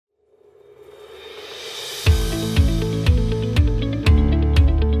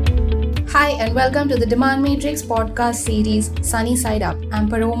Hi, and welcome to the Demand Matrix podcast series, Sunny Side Up. I'm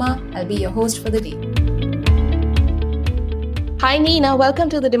Paroma. I'll be your host for the day. Hi, Nina. Welcome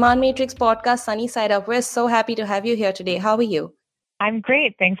to the Demand Matrix podcast, Sunny Side Up. We're so happy to have you here today. How are you? I'm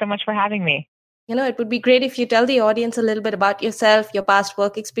great. Thanks so much for having me. It would be great if you tell the audience a little bit about yourself, your past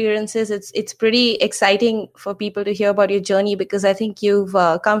work experiences. It's pretty exciting for people to hear about your journey because I think you've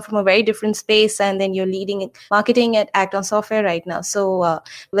come from a very different space and then you're leading marketing at Acton Software right now. So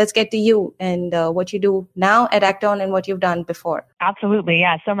let's get to you and what you do now at Acton and what you've done before. Absolutely.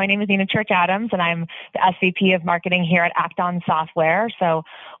 Yeah. So my name is Nina Church Adams and I'm the SVP of marketing here at Acton Software. So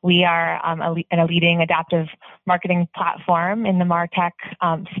we are a leading adaptive marketing platform in the MarTech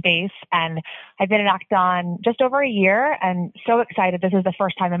space. And I've been at Acton just over a year and so excited. This is the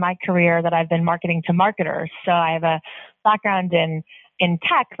first time in my career that I've been marketing to marketers. So I have a background in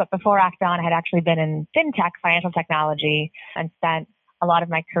tech, but before Acton, I had actually been in fintech, financial technology, and spent a lot of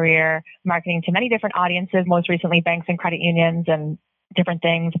my career marketing to many different audiences, most recently banks and credit unions and different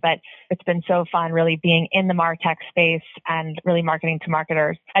things. But it's been so fun really being in the MarTech space and really marketing to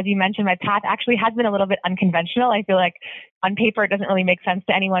marketers. As you mentioned, my path actually has been a little bit unconventional. I feel like on paper, it doesn't really make sense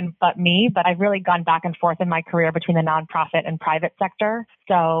to anyone but me, but I've really gone back and forth in my career between the nonprofit and private sector.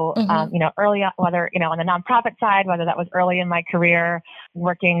 So, early on, whether, on the nonprofit side, whether that was early in my career,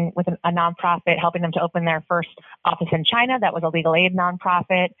 working with a nonprofit, helping them to open their first office in China, that was a legal aid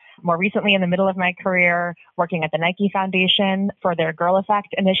nonprofit. More recently, in the middle of my career, working at the Nike Foundation for their Girl Effect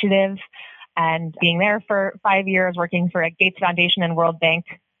initiative and being there for 5 years, working for a Gates Foundation and World Bank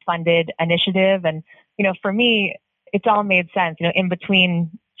funded initiative. And, for me, it's all made sense. In between,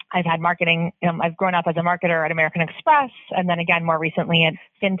 I've had marketing. I've grown up as a marketer at American Express, and then again, more recently at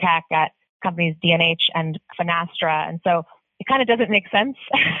fintech at companies D&H and Finastra. And so it kind of doesn't make sense,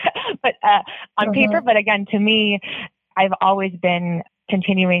 but on paper. But again, to me, I've always been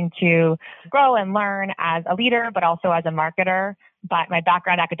continuing to grow and learn as a leader, but also as a marketer. But my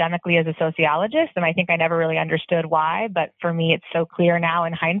background academically is a sociologist, and I think I never really understood why. But for me, it's so clear now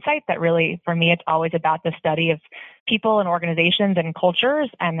in hindsight that really, for me, it's always about the study of people and organizations and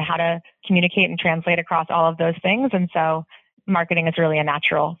cultures and how to communicate and translate across all of those things. And so marketing is really a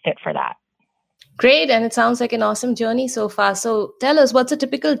natural fit for that. Great. And it sounds like an awesome journey so far. So tell us, what's a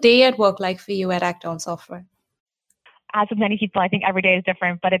typical day at work like for you at Acton Software? As with many people, I think every day is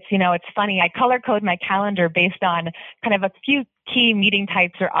different, but it's funny. I color code my calendar based on kind of a few key meeting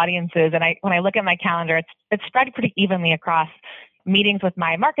types or audiences. And when I look at my calendar, it's spread pretty evenly across meetings with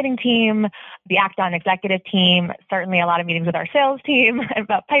my marketing team, the Acton executive team, certainly a lot of meetings with our sales team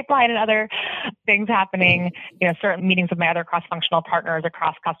about pipeline and other things happening, certain meetings with my other cross-functional partners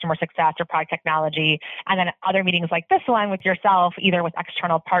across customer success or product technology, and then other meetings like this one with yourself, either with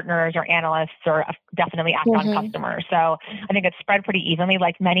external partners or analysts or definitely Acton customers. So I think it's spread pretty evenly.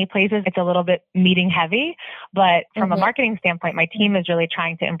 Like many places, it's a little bit meeting heavy, but from a marketing standpoint, my team is really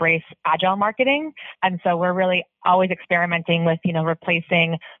trying to embrace agile marketing. And so we're really always experimenting with,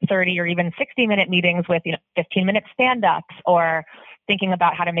 replacing 30 or even 60-minute meetings with, 15-minute stand-ups, or thinking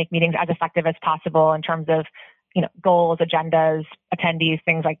about how to make meetings as effective as possible in terms of, goals, agendas, attendees,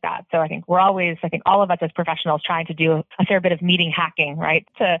 things like that. So I think all of us as professionals trying to do a fair bit of meeting hacking, right,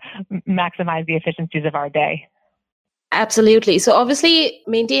 to maximize the efficiencies of our day. Absolutely. So obviously,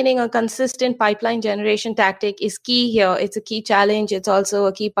 maintaining a consistent pipeline generation tactic is key here. It's a key challenge. It's also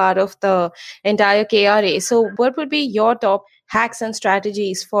a key part of the entire KRA. So what would be your top hacks and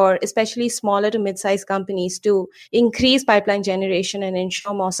strategies for especially smaller to mid-sized companies to increase pipeline generation and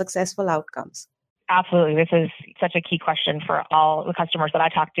ensure more successful outcomes? Absolutely. This is such a key question for all the customers that I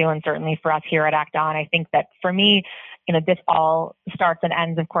talk to, and certainly for us here at Acton. I think that for me, this all starts and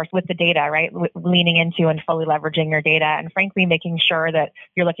ends, of course, with the data, right? Leaning into and fully leveraging your data, and frankly, making sure that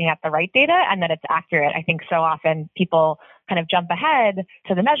you're looking at the right data and that it's accurate. I think so often people kind of jump ahead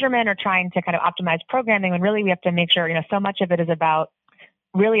to the measurement or trying to kind of optimize programming, when really we have to make sure, so much of it is about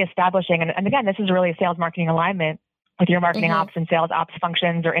really establishing, and again, this is really a sales marketing alignment with your marketing ops and sales ops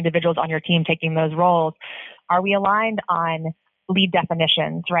functions or individuals on your team taking those roles. Are we aligned on lead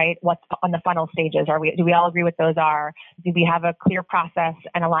definitions, right? What's on the funnel stages? Do we all agree what those are? Do we have a clear process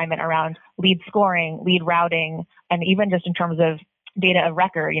and alignment around lead scoring, lead routing, and even just in terms of data of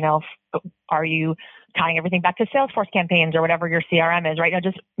record, are you tying everything back to Salesforce campaigns or whatever your CRM is, right?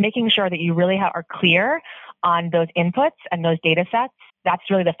 Just making sure that you really are clear on those inputs and those data sets. That's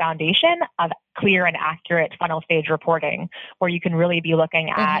really the foundation of clear and accurate funnel stage reporting, where you can really be looking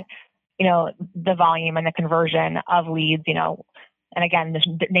at, the volume and the conversion of leads, and again,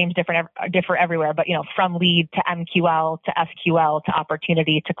 the names differ everywhere, but, from lead to MQL to SQL to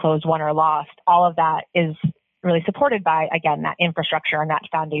opportunity to close won or lost, all of that is really supported by, again, that infrastructure and that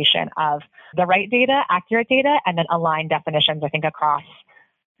foundation of the right data, accurate data, and then aligned definitions, I think, across,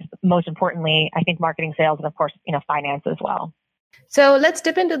 most importantly, I think marketing, sales, and of course, finance as well. So let's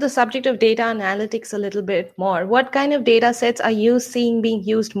dip into the subject of data analytics a little bit more. What kind of data sets are you seeing being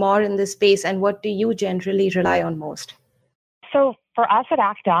used more in this space, and what do you generally rely on most? So for us at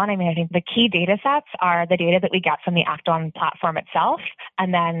Act-On, I think the key data sets are the data that we get from the Act-On platform itself.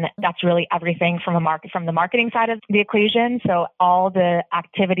 And then that's really everything from the marketing side of the equation. So all the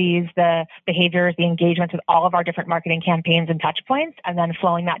activities, the behaviors, the engagements with all of our different marketing campaigns and touch points, and then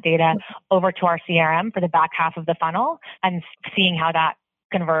flowing that data over to our CRM for the back half of the funnel and seeing how that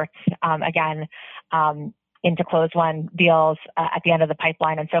converts, into closed won deals at the end of the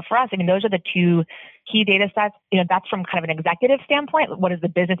pipeline. And so for us, those are the two key data sets. That's from kind of an executive standpoint. What is the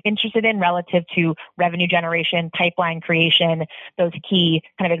business interested in relative to revenue generation, pipeline creation, those key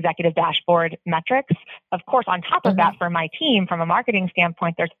kind of executive dashboard metrics. Of course, on top of that, for my team, from a marketing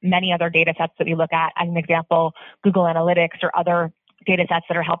standpoint, there's many other data sets that we look at. As an example, Google Analytics or other data sets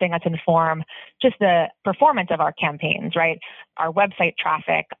that are helping us inform just the performance of our campaigns, right? Our website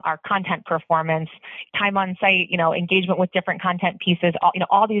traffic, our content performance, time on site, engagement with different content pieces,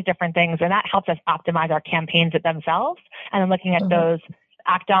 all these different things. And that helps us optimize our campaigns themselves. And then looking at those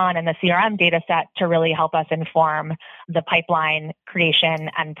Act-On and the CRM data set to really help us inform the pipeline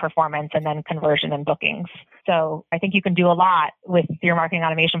creation and performance and then conversion and bookings. So I think you can do a lot with your marketing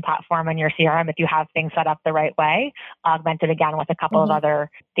automation platform and your CRM if you have things set up the right way, augmented again with a couple of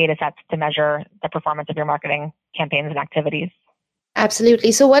other data sets to measure the performance of your marketing campaigns and activities.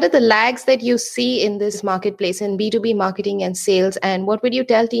 Absolutely. So what are the lags that you see in this marketplace in B2B marketing and sales? And what would you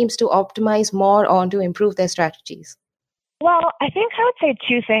tell teams to optimize more on to improve their strategies? Well, I think I would say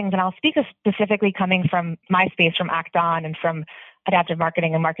two things, and I'll speak specifically coming from my space, from Act-On and from adaptive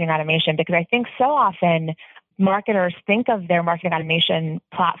marketing and marketing automation, because I think so often marketers think of their marketing automation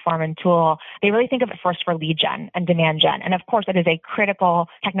platform and tool, they really think of it first for lead gen and demand gen. And of course, it is a critical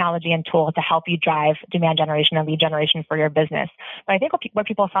technology and tool to help you drive demand generation and lead generation for your business. But I think what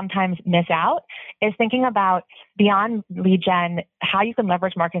people sometimes miss out is thinking about beyond lead gen, how you can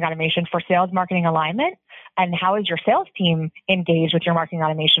leverage marketing automation for sales marketing alignment, and how is your sales team engaged with your marketing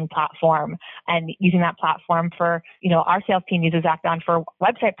automation platform and using that platform for, our sales team uses Act-On for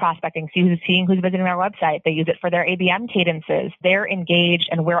website prospecting, seeing who's visiting our website. They use it for their ABM cadences. They're engaged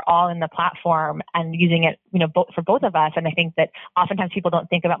and we're all in the platform and using it, for both of us. And I think that oftentimes people don't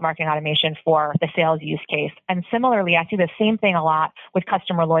think about marketing automation for the sales use case. And similarly, I see the same thing a lot with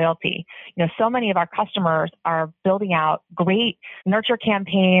customer loyalty. So many of our customers are building out great nurture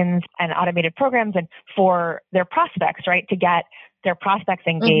campaigns and automated programs and for their prospects, right? To get their prospects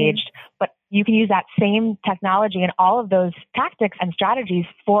engaged, but you can use that same technology and all of those tactics and strategies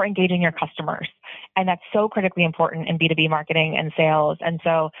for engaging your customers. And that's so critically important in B2B marketing and sales. And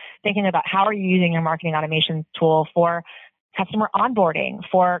so thinking about how are you using your marketing automation tool for customer onboarding,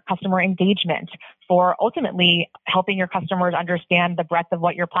 for customer engagement, for ultimately helping your customers understand the breadth of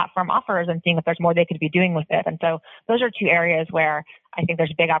what your platform offers and seeing if there's more they could be doing with it. And so those are two areas where I think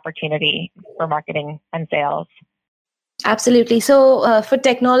there's big opportunity for marketing and sales. Absolutely. So for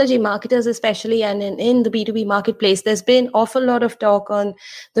technology marketers especially, and in the B2B marketplace, there's been awful lot of talk on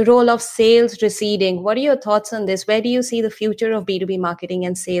the role of sales receding. What are your thoughts on this? Where do you see the future of B2B marketing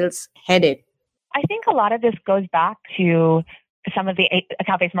and sales headed? I think a lot of this goes back to some of the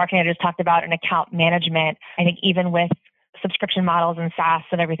account-based marketing I just talked about and account management. I think even with subscription models and SaaS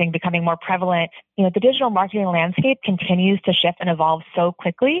and everything becoming more prevalent, the digital marketing landscape continues to shift and evolve so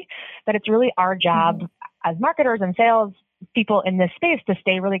quickly that it's really our job as marketers and sales people in this space to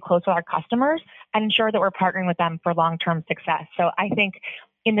stay really close with our customers and ensure that we're partnering with them for long-term success. So I think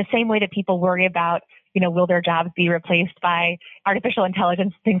in the same way that people worry about, will their jobs be replaced by artificial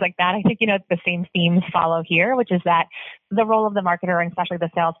intelligence, things like that, I think, the same themes follow here, which is that the role of the marketer and especially the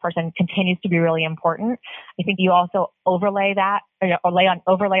salesperson continues to be really important. I think you also overlay that overlay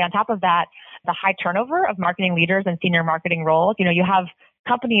on top of that, the high turnover of marketing leaders and senior marketing roles. You have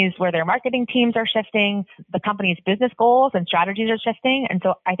companies where their marketing teams are shifting, the company's business goals and strategies are shifting. And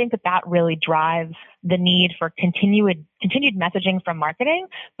so I think that really drives the need for continued messaging from marketing,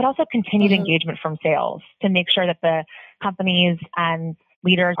 but also continued engagement from sales to make sure that the companies and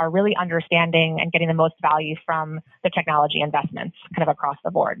leaders are really understanding and getting the most value from the technology investments kind of across the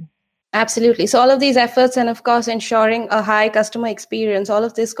board. Absolutely. So all of these efforts and of course, ensuring a high customer experience, all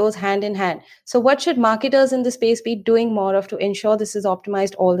of this goes hand in hand. So what should marketers in the space be doing more of to ensure this is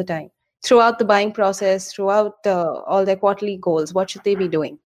optimized all the time throughout the buying process, throughout all their quarterly goals? What should they be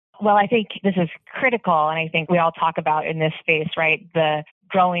doing? Well, I think this is critical. And I think we all talk about in this space, right? The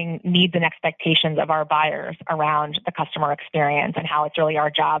growing needs and expectations of our buyers around the customer experience and how it's really our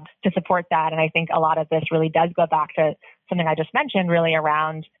job to support that. And I think a lot of this really does go back to something I just mentioned, really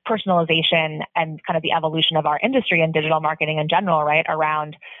around personalization and kind of the evolution of our industry and digital marketing in general, right?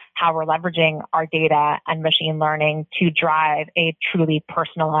 Around how we're leveraging our data and machine learning to drive a truly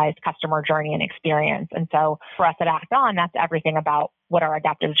personalized customer journey and experience. And so for us at Act On, that's everything about what our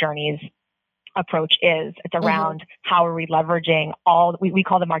adaptive journeys approach is. It's around how are we leveraging all, we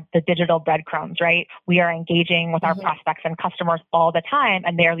call them the digital breadcrumbs, right? We are engaging with our prospects and customers all the time,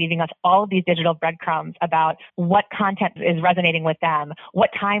 and they're leaving us all of these digital breadcrumbs about what content is resonating with them, what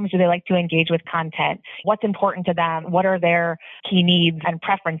times do they like to engage with content, what's important to them, what are their key needs and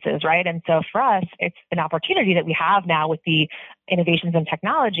preferences, right? And so for us, it's an opportunity that we have now with the innovations in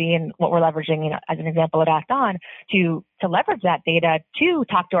technology and what we're leveraging, as an example at Act On, to leverage that data to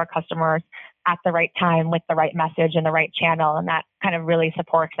talk to our customers at the right time with the right message and the right channel. And that kind of really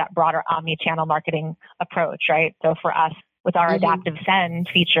supports that broader omni-channel marketing approach, right? So for us, with our adaptive send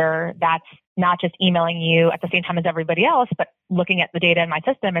feature, that's not just emailing you at the same time as everybody else, but looking at the data in my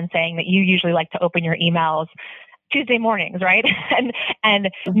system and saying that you usually like to open your emails Tuesday mornings, right?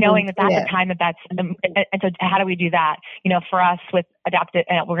 and knowing that that's the time that's, and so how do we do that? For us with adaptive,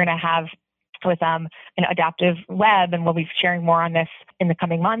 we're going to have with an adaptive web, and we'll be sharing more on this in the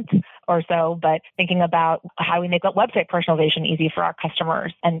coming month or so, but thinking about how we make that website personalization easy for our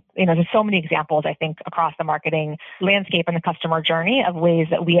customers. And, there's so many examples, I think, across the marketing landscape and the customer journey of ways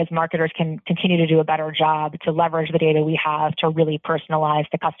that we as marketers can continue to do a better job to leverage the data we have to really personalize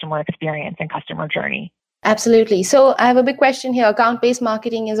the customer experience and customer journey. Absolutely. So I have a big question here. Account-based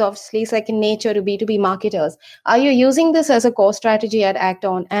marketing is obviously second nature to B2B marketers. Are you using this as a core strategy at Act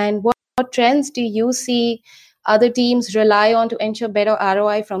On? And what trends do you see other teams rely on to ensure better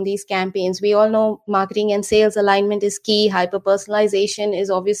ROI from these campaigns? We all know marketing and sales alignment is key. Hyper-personalization is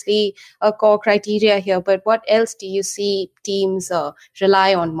obviously a core criteria here. But what else do you see teams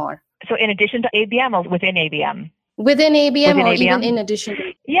rely on more? So in addition to ABM or within ABM? Within ABM or ABM? Even in addition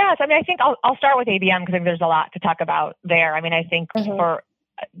to... Yes, I think I'll start with ABM because there's a lot to talk about there. I think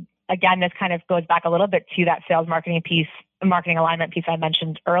again, this kind of goes back a little bit to that sales marketing alignment piece I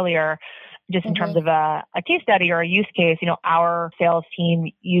mentioned earlier, just in terms of a case study or a use case. Our sales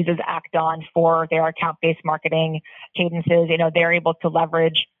team uses Act On for their account-based marketing cadences. They're able to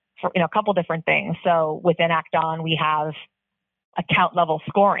leverage for, a couple different things. So within Act On, we have account level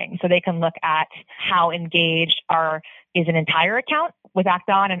scoring. So they can look at how engaged is an entire account with Act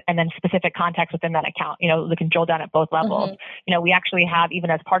On and then specific context within that account. They can drill down at both levels. We actually have, even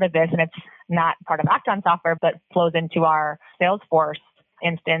as part of this, and it's not part of Act On software, but flows into our Salesforce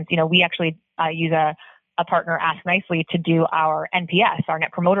instance, we actually use a partner, Ask Nicely, to do our NPS, our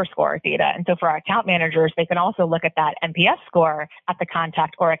Net Promoter Score data. And so for our account managers, they can also look at that NPS score at the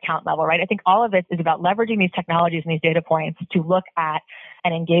contact or account level, right? I think all of this is about leveraging these technologies and these data points to look at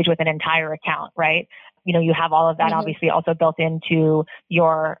and engage with an entire account, right? You have all of that obviously also built into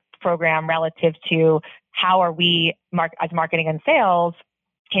your program relative to how are we as marketing and sales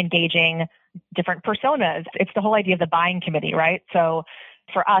engaging different personas. It's the whole idea of the buying committee, right? So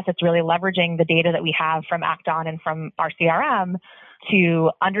for us, it's really leveraging the data that we have from Act On and from our CRM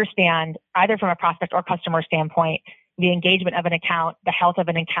to understand, either from a prospect or customer standpoint, the engagement of an account, the health of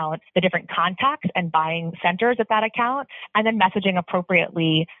an account, the different contacts and buying centers at that account, and then messaging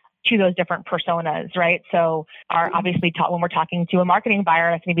appropriately to those different personas, right? So obviously when we're talking to a marketing buyer,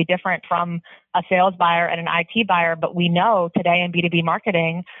 it's going to be different from a sales buyer and an IT buyer, but we know today in B2B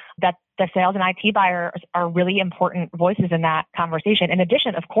marketing that the sales and IT buyers are really important voices in that conversation, in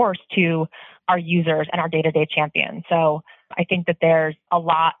addition, of course, to our users and our day-to-day champions. So I think that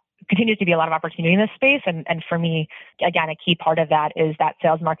continues to be a lot of opportunity in this space. And for me, again, a key part of that is that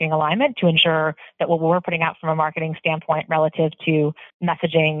sales marketing alignment to ensure that what we're putting out from a marketing standpoint relative to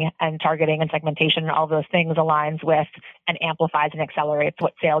messaging and targeting and segmentation and all those things aligns with and amplifies and accelerates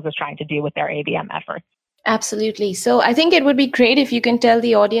what sales is trying to do with their ABM efforts. Absolutely. So I think it would be great if you can tell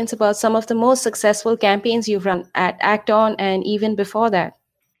the audience about some of the most successful campaigns you've run at Act On and even before that.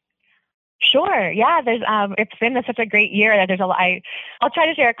 Sure. Yeah. It's been such a great year that I'll try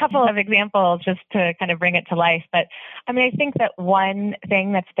to share a couple of examples just to kind of bring it to life. But I think that one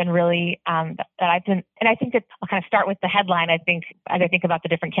thing that's been really, and I think that I'll kind of start with the headline. I think as I think about the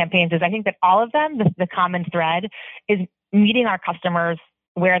different campaigns is I think that all of them, the common thread is meeting our customers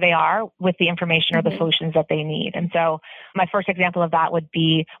where they are with the information or the solutions that they need. And so my first example of that would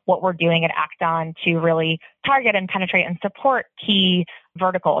be what we're doing at Act On to really target and penetrate and support key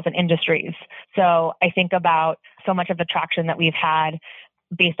verticals and industries. So I think about so much of the traction that we've had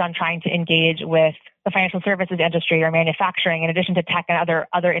based on trying to engage with the financial services industry or manufacturing, in addition to tech and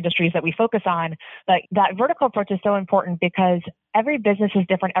other industries that we focus on. But that vertical approach is so important because every business is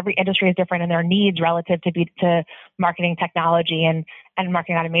different, every industry is different, and their needs relative to marketing technology and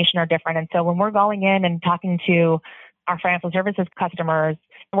marketing automation are different. And so when we're going in and talking to our financial services customers,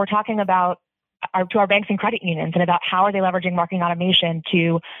 we're talking about to our banks and credit unions and about how are they leveraging marketing automation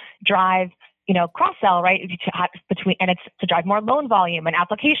to drive cross-sell, right? And it's to drive more loan volume and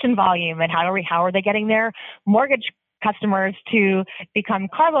application volume, and how are they getting their mortgage customers to become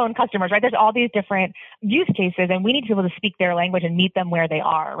car loan customers, right? There's all these different use cases, and we need to be able to speak their language and meet them where they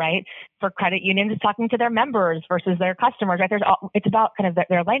are, right? For credit unions, it's talking to their members versus their customers, right? It's about kind of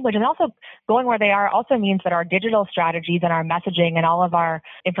their language, and also going where they are also means that our digital strategies and our messaging and all of our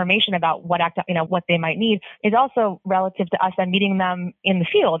information about what they might need is also relative to us and meeting them in the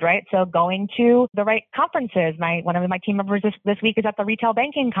field, right? So going to the right conferences. One of my team members this week is at the Retail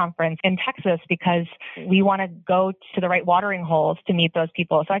Banking Conference in Texas because we want to go to the right watering holes to meet those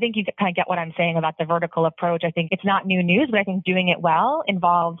people. So I think you kind of get what I'm saying about the vertical approach. I think it's not new news, but I think doing it well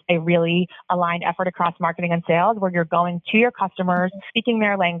involves a really aligned effort across marketing and sales where you're going to your customers, speaking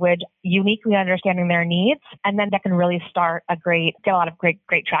their language, uniquely understanding their needs, and then that can really get a lot of great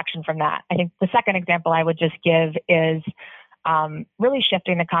traction from that. I think the second example I would just give is really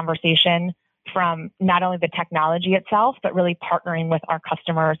shifting the conversation from not only the technology itself, but really partnering with our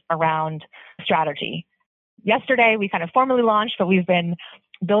customers around strategy. Yesterday, we kind of formally launched, but we've been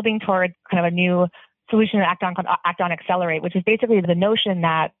building towards kind of a new solution at Act-On called Act-On Accelerate, which is basically the notion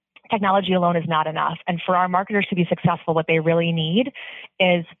that technology alone is not enough. And for our marketers to be successful, what they really need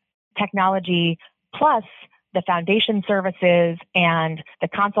is technology plus the foundation services and the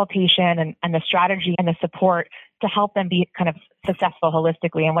consultation and the strategy and the support to help them be kind of successful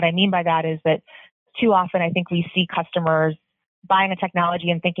holistically. And what I mean by that is that too often I think we see customers buying a technology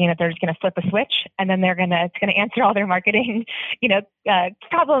and thinking that they're just going to flip a switch and then it's going to answer all their marketing,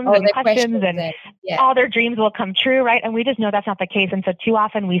 problems and questions and all their dreams will come true, right? And we just know that's not the case. And so too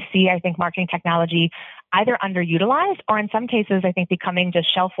often we see, I think, marketing technology either underutilized or in some cases, I think, becoming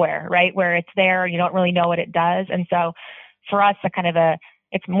just shelfware, right? Where it's there, you don't really know what it does. And so for us,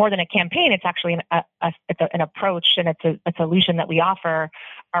 it's more than a campaign. It's actually an approach and it's a solution that we offer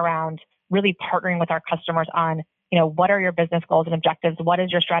around really partnering with our customers on what are your business goals and objectives? What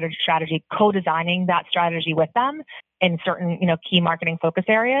is your strategy? Co-designing that strategy with them in certain, key marketing focus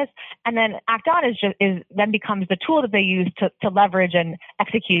areas. And then Act-On then becomes the tool that they use to leverage and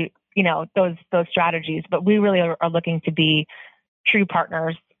execute, those strategies. But we really are looking to be true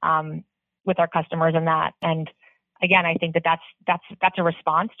partners with our customers in that. And again, I think that's a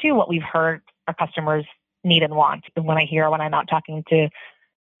response to what we've heard our customers need and want. And when I'm out talking to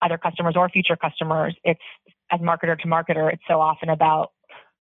either customers or future customers, it's as marketer to marketer, it's so often about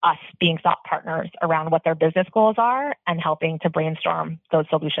us being thought partners around what their business goals are and helping to brainstorm those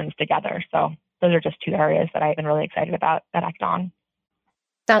solutions together. So those are just two areas that I've been really excited about at Act-On.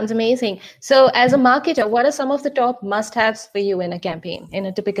 Sounds amazing. So as a marketer, what are some of the top must-haves for you in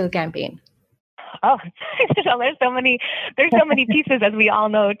a typical campaign? Oh, there's so many pieces, as we all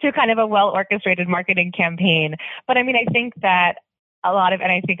know, to kind of a well-orchestrated marketing campaign. But I mean, I think that a lot of,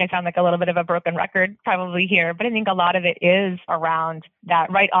 and I think I sound like a little bit of a broken record probably here, but I think a lot of it is around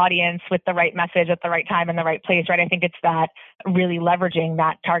that right audience with the right message at the right time in the right place, right? I think it's that really leveraging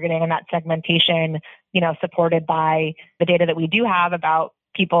that targeting and that segmentation, supported by the data that we do have about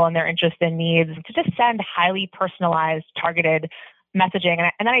people and their interests and needs to just send highly personalized, targeted messaging.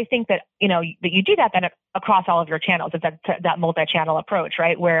 And then I think that, that you do that then across all of your channels. It's that multi-channel approach,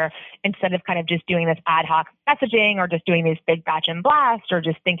 right? Where instead of kind of just doing this ad hoc messaging or just doing these big batch and blast or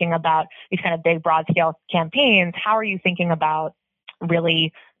just thinking about these kind of big broad scale campaigns, how are you thinking about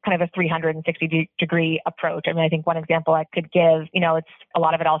really kind of a 360-degree approach? I mean, I think one example I could give, it's a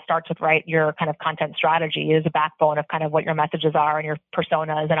lot of it all starts with, right, your kind of content strategy is a backbone of kind of what your messages are and your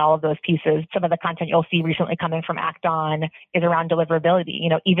personas and all of those pieces. Some of the content you'll see recently coming from Act-On is around deliverability.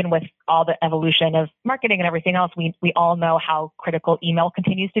 Even with all the evolution of marketing and everything else, we all know how critical email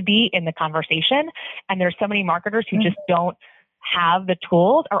continues to be in the conversation. And there's so many marketers who just don't have the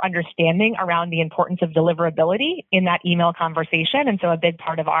tools or understanding around the importance of deliverability in that email conversation. And so a big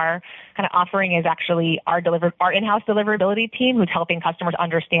part of our kind of offering is actually our in-house deliverability team who's helping customers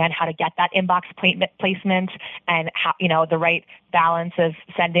understand how to get that inbox placement and how, the right balance of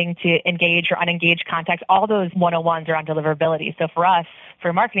sending to engaged or unengaged context. All those 101s around deliverability. So for us, for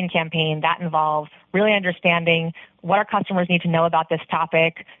a marketing campaign, that involves really understanding what our customers need to know about this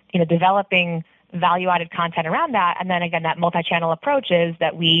topic, developing value-added content around that. And then again, that multi-channel approach is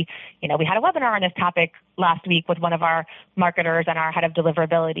that we had a webinar on this topic last week with one of our marketers and our head of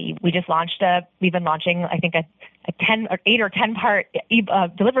deliverability. We've been launching, I think, a 8 or 10 part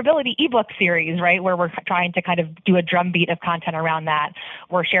deliverability ebook series, right? Where we're trying to kind of do a drumbeat of content around that.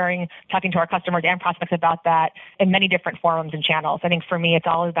 We're talking to our customers and prospects about that in many different forums and channels. I think for me, it's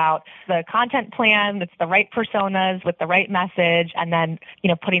all about the content plan that's the right personas with the right message, and then,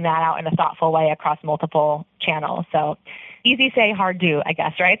 putting that out in a thoughtful way across multiple channels. So easy say, hard do, I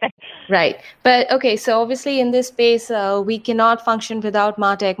guess, right? Right. But okay, so obviously in this space, we cannot function without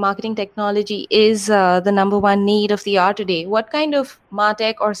MarTech. Marketing technology is the number one need of the hour today. What kind of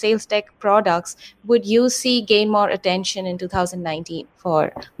MarTech or sales tech products would you see gain more attention in 2019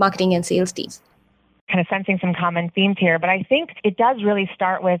 for marketing and sales teams? Kind of sensing some common themes here, but I think it does really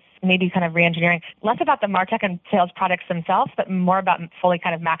start with maybe kind of re-engineering, less about the MarTech and sales products themselves, but more about fully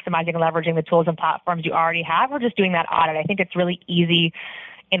kind of maximizing and leveraging the tools and platforms you already have, or just doing that audit. I think it's really easy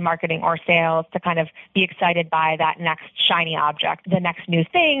in marketing or sales to kind of be excited by that next shiny object, the next new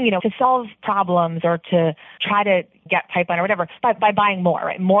thing, to solve problems or to try to get pipeline or whatever by buying more,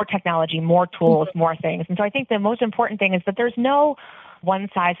 right? More technology, more tools, more things. And so I think the most important thing is that there's no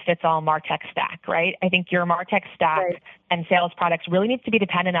one-size-fits-all MarTech stack, right? I think your MarTech stack and sales products really needs to be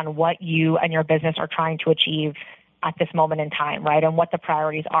dependent on what you and your business are trying to achieve at this moment in time, right? And what the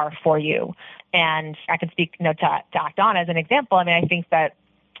priorities are for you. And I can speak to Act On as an example. I mean, I think that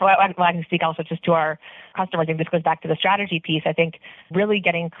I can speak also just to our customers. I think this goes back to the strategy piece. I think really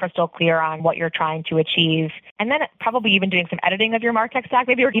getting crystal clear on what you're trying to achieve, and then probably even doing some editing of your MarTech stack,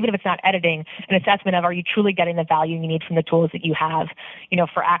 maybe, or even if it's not editing, an assessment of, are you truly getting the value you need from the tools that you have?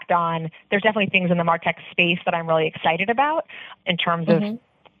 For Act On, there's definitely things in the MarTech space that I'm really excited about in terms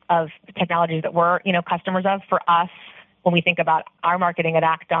of the technologies that we're, customers of. For us, when we think about our marketing at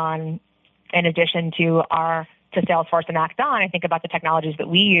Act On, in addition to Salesforce and Act On, I think about the technologies that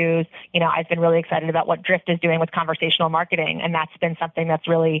we use. I've been really excited about what Drift is doing with conversational marketing, and that's been something that's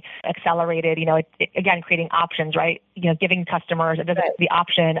really accelerated, again, creating options, right? Giving customers the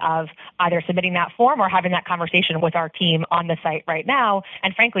option of either submitting that form or having that conversation with our team on the site right now,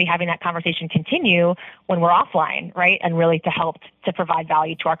 and frankly, having that conversation continue when we're offline, right? And really to help to provide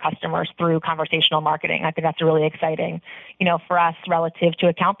value to our customers through conversational marketing. I think that's really exciting. For us, relative to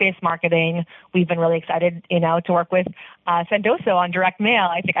account-based marketing, we've been really excited, to work with Sendoso on direct mail.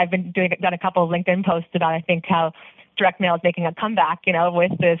 I think I've done a couple of LinkedIn posts about, how direct mail is making a comeback,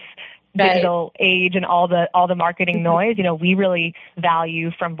 with this digital age and all the marketing noise. We really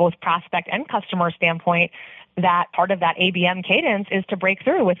value from both prospect and customer standpoint that part of that ABM cadence is to break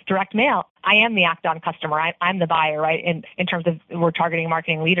through with direct mail. I am the Act On customer. I'm the buyer, right? In terms of we're targeting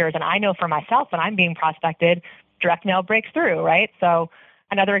marketing leaders. And I know for myself, when I'm being prospected, direct mail breaks through, right? So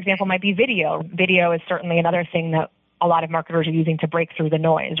another example might be video. Video is certainly another thing that a lot of marketers are using to break through the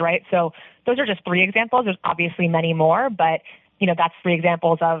noise, right? So those are just 3 examples. There's obviously many more, but that's 3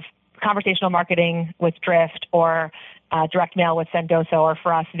 examples of conversational marketing with Drift, or direct mail with Sendoso, or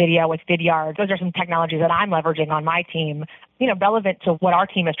for us, video with Vidyard. Those are some technologies that I'm leveraging on my team, relevant to what our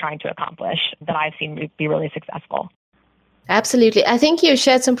team is trying to accomplish, that I've seen be really successful. Absolutely. I think you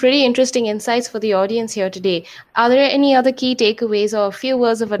shared some pretty interesting insights for the audience here today. Are there any other key takeaways or a few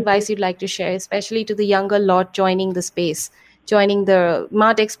words of advice you'd like to share, especially to the younger lot joining the space, joining the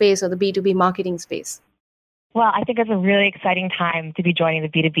MarTech space or the B2B marketing space? Well, I think it's a really exciting time to be joining the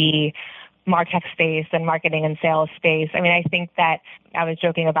B2B MarTech space and marketing and sales space. I mean, I think that I was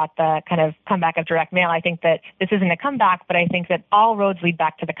joking about the kind of comeback of direct mail. I think that this isn't a comeback, but I think that all roads lead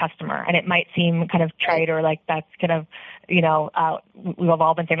back to the customer. And it might seem kind of trite or like that's kind of, we've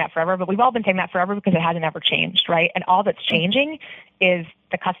all been saying that forever, but we've all been saying that forever because it hasn't ever changed, right? And all that's changing is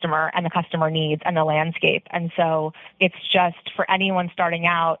the customer and the customer needs and the landscape. And so it's just for anyone starting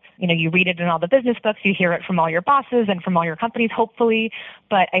out, you read it in all the business books, you hear it from all your bosses and from all your companies, hopefully.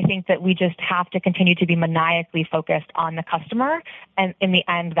 But I think that we just have to continue to be maniacally focused on the customer. And in the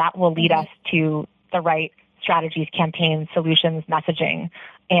end, that will lead us to the right strategies, campaigns, solutions, messaging.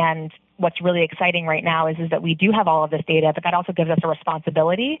 And what's really exciting right now is that we do have all of this data, but that also gives us a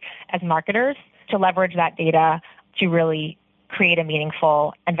responsibility as marketers to leverage that data to really create a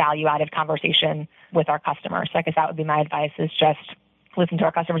meaningful and value-added conversation with our customers. So I guess that would be my advice, is just listen to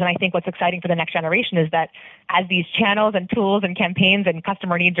our customers. And I think what's exciting for the next generation is that as these channels and tools and campaigns and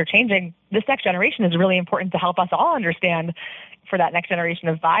customer needs are changing, this next generation is really important to help us all understand, for that next generation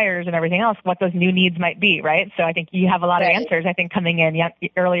of buyers and everything else, what those new needs might be, right? So I think you have a lot of answers, I think, coming in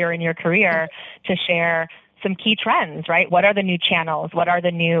earlier in your career to share some key trends, right? What are the new channels? What are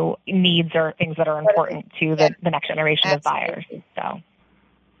the new needs or things that are important to the next generation of buyers? So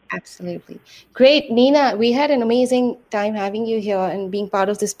Absolutely. Great. Nina, we had an amazing time having you here and being part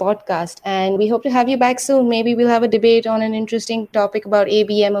of this podcast. And we hope to have you back soon. Maybe we'll have a debate on an interesting topic about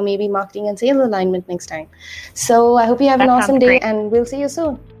ABM or maybe marketing and sales alignment next time. So I hope you have an awesome day and we'll see you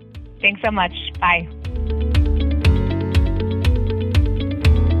soon. Thanks so much. Bye.